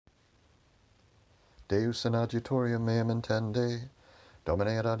Deus in adjutorium meum intende,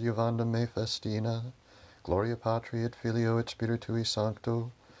 Domine ad adjuvandum me festina, Gloria Patri et Filio et Spiritui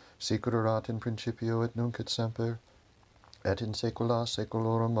Sancto, sicut erat in principio et nunc et semper, et in saecula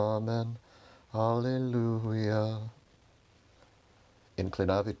saeculorum. Amen. Alleluia.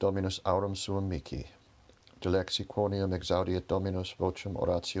 Inclinavit Dominus aurum suum mihi, dilexi quonium exaudiet Dominus vocem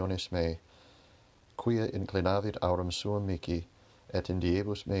orationis mei, quia inclinavit aurum suum mihi, et in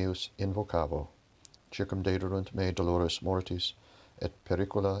diebus meus invocavo, circumdederunt me dolores mortis, et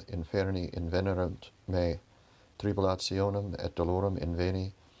pericula inferni invenerunt me, tribulationem et dolorem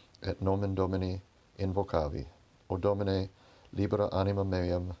inveni, et nomen Domini invocavi. O Domine, libera anima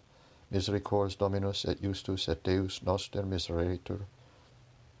meam, misericors Dominus et justus et Deus noster miseretur,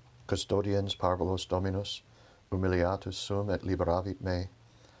 custodiens parvulos Dominus, humiliatus sum et liberavit me,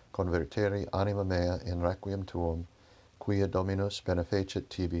 converteri anima mea in requiem tuum, quia Dominus benefecit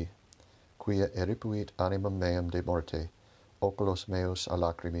tibi, quia eripuit animam meam de morte, oculos meus a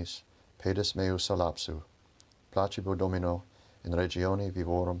lacrimis, pedis meus a lapsu. Placibo Domino, in regione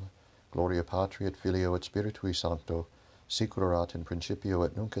vivorum, gloria Patri et Filio et Spiritui Sancto, sicut erat in principio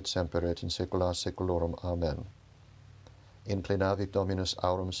et nunc et semper et in saecula saeculorum. Amen. Inclinavit Dominus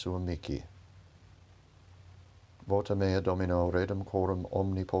aurum suum mihi. Vota mea Domino redem coram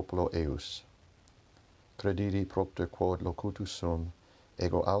omni populo eius. Credidi propter quod locutus sum,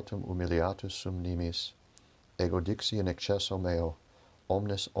 ego autem humiliatus sum nimis, ego dixi in excesso meo,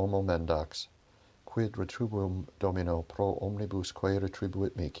 omnes homo mendax, quid retribuum Domino pro omnibus quae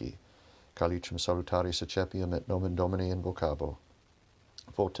retribuit mihi, calicem salutaris accepiam et nomen Domini invocabo.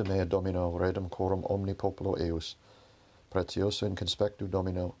 Vota mea Domino redem coram omni populo eius, pretioso in conspectu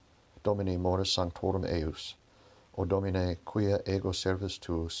Domini moris sanctorum eius. O Domine, quia ego servus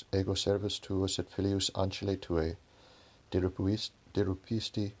tuus et filius ancile tuae,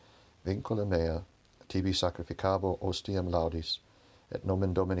 dirupisti vincula mea, tibi sacrificabo ostium laudis, et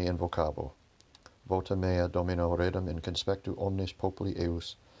nomen Domini invocabo. Vota mea Domino redem in conspectu omnes populi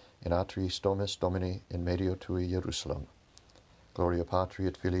eius, in atriis domus Domini in medio tui Jerusalem. Gloria Patri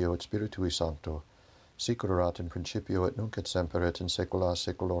et Filio et Spiritui Sancto, sicut erat in principio et nunc et semper et in saecula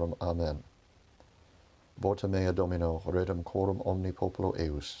saeculorum. Amen. Vota mea Domino redem coram omni populo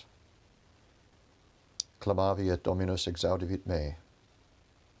eius. Clamavi et Dominus exaudivit me.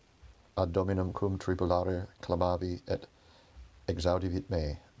 Ad Dominum cum tribulare clamavi et exaudivit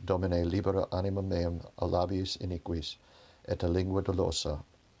me. Domine libera animam meam a labiis iniquis et a lingua dolosa.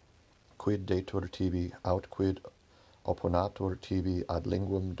 Quid detur tibi aut quid opponatur tibi ad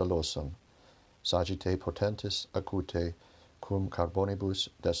linguam dolosam. Sagite potentis acute cum carbonibus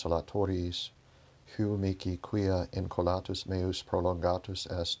desolatoriis, hu mihi quia incolatus meus prolongatus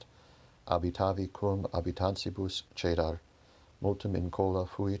est, habitavi cum habitantibus cedar, multum incola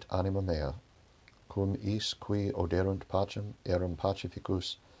fuit anima mea, cum is qui oderunt pacem eram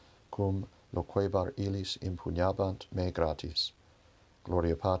pacificus, cum loquebar illis impugnabant me gratis.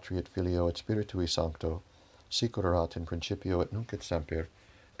 Gloria Patri et Filio et Spiritui Sancto, sicut erat in principio et nunc et semper,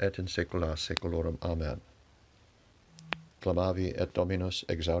 et in saecula saeculorum. Amen. Clamavi et Dominus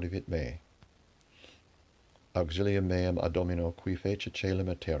exaudivit me. Auxilium meam ad Domino qui fecit caelum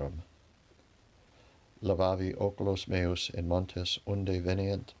et terram. Lavavi oculos meus in montes unde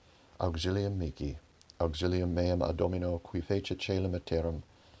venient auxilium mihi. Auxilium meam ad Domino qui fecit caelum et terram,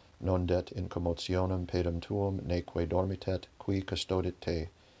 non det in commotionem pedem tuum neque dormitet qui custodit te,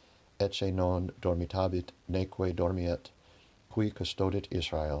 ecce non dormitabit neque dormiet, qui custodit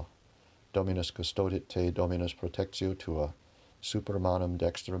Israel. Dominus custodit te, Dominus protectio tua, super manum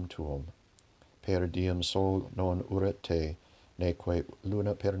dextrum tuum. Per diem sol non uret te, neque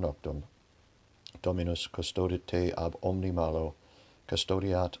luna per noctum. Dominus custodit te ab omni malo,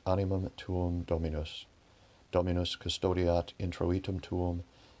 custodiat animam tuum Dominus. Dominus custodiat introitum tuum,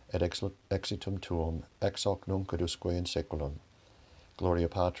 et exitum tuum, ex hoc nunc adusque in saeculum. Gloria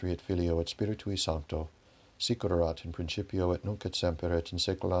Patri et Filio et Spiritui Sancto, sicut erat in principio et nunc et semper et in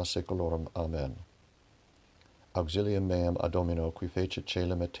saecula saeculorum. Amen. Auxilium meam ad Domino qui fecit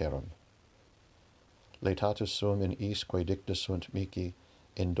caelum et terram. Laetatus sum in is quae dicta sunt mihi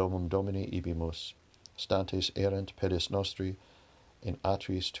in domum Domini ibimus, stantes erant pedis nostri in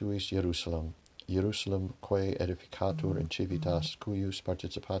atriis tuis Jerusalem, Jerusalem quae edificatur in civitas cuius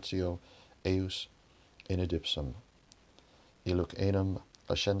participatio eius in edipsum. Illuc enum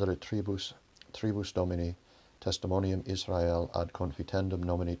ascendere tribus Domini, testimonium Israel ad confitendum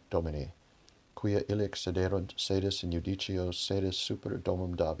nomini Domini, quia illic sederunt sedes in judicios sedes super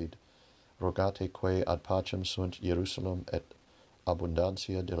domum David, rogate quae ad pacem sunt Jerusalem et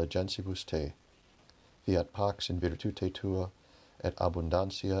abundantia diligentibus te, fiat pax in virtute tua, et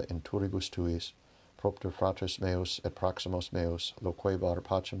abundantia in turibus tuis, propter fratres meus et proximos meus loquebar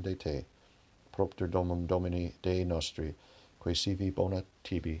pacem de te, propter domum Domini Dei nostri, quae sivi bona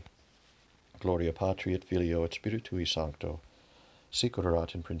tibi. Gloria Patri et Filio et Spiritui Sancto, sic ut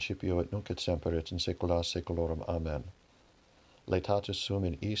erat in principio et nunc et semper et in saecula saeculorum. Amen. Laetatus sum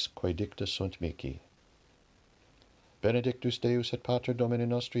in is quae dicta sunt mihi. Benedictus Deus et Pater Domini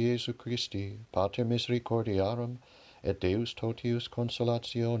nostri Iesu Christi, Pater misericordiarum, et Deus totius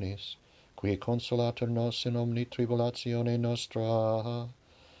consolationis, qui consolator nos in omni tribulatione nostra.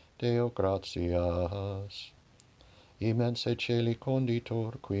 Deo gratias. Immense celi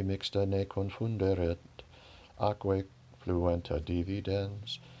conditor, qui mixta ne confunderet, aquae fluenta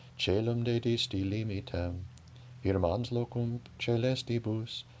dividens, celum dedisti limitem, firmans locum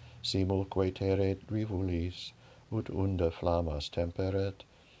celestibus, simulque terre rivulis, ut unda flammas temperet,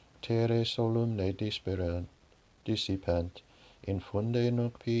 terre solum ne dissipent, infunde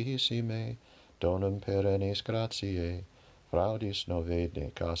nunc pihissime, donum perennis gratiae, fraudis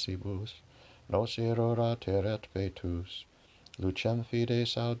novene casibus, nos errora terret vetus, lucem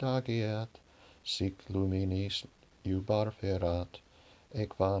fides audagiat, sic luminis iubar ferat,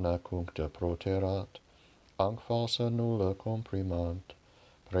 ec vana cuncta proterat, anc falsa nulla comprimant,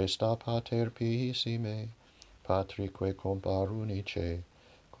 presta pater pihissime, Patrique compar unice,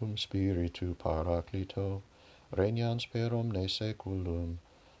 cum spiritu paraclito, regnans per omne saeculum.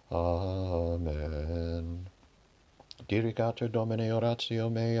 Amen. Dirigatur Domine oratio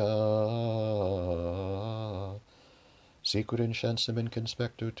mea, sicut in censum in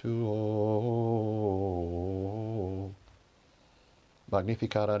conspectu tuo.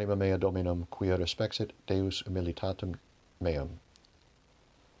 Magnificat anima mea Dominum, quia respexit Deus humilitatem meam.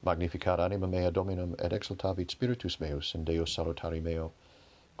 Magnificat anima mea Dominum, et exultavit spiritus meus in Deus salutari meo,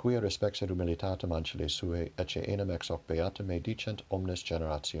 quia respexit humilitatem angelis suae, ecce enim ex hoc beatum me dicent omnes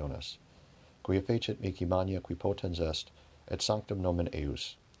generationes, quia fecit mihi magna qui potens est, et sanctum nomen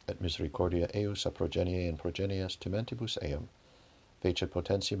eius, et misericordia eius a progenie in progenies timentibus eum, fecit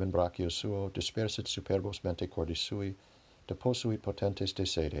potentium in brachio suo, dispersit superbos mente cordis sui, deposuit potentes de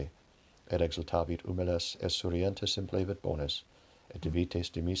sede, et exultavit humiles, et surientes implevit bonis, et divites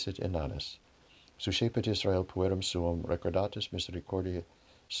dimisit inanis. Suscepit Israel puerum suum, recordatus misericordiae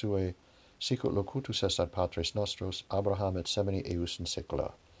suae, sicut locutus est ad patres nostros, Abraham et semini eius in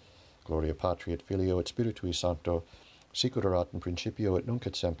saecula. Gloria Patri et Filio et Spiritui Sancto, sicut erat in principio et nunc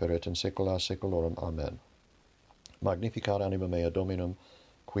et semper et in saecula saeculorum. Amen. Magnificat anima mea Dominum,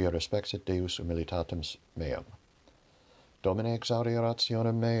 quia respexit Deus humilitatem meam. Domine exaudi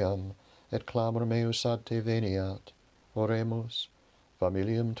orationem meam, et clamor meus ad te veniat. Oremus.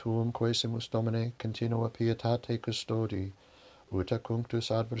 Familiam tuum quesimus Domine continua pietate custodi, uta cunctus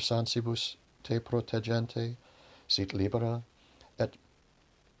adversansibus te protegente, sit libera, et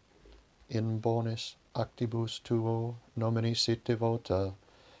in bonis actibus tuo nomini sit devota,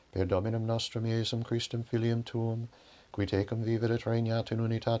 per Dominum nostrum Iesum Christum Filium tuum, qui tecum vivit et regnat in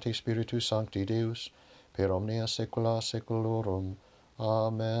unitate Spiritus Sancti Deus, per omnia saecula saeculorum.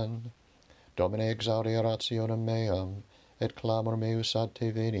 Amen. Domine exaudi orationem meam, et clamor meus ad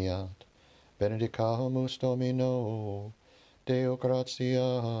te veniat. Benedicamus Domino, Deo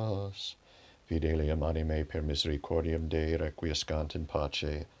gratias. Fidelium anime per misericordiam Dei requiescant in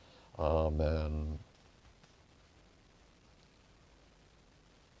pace. Amen.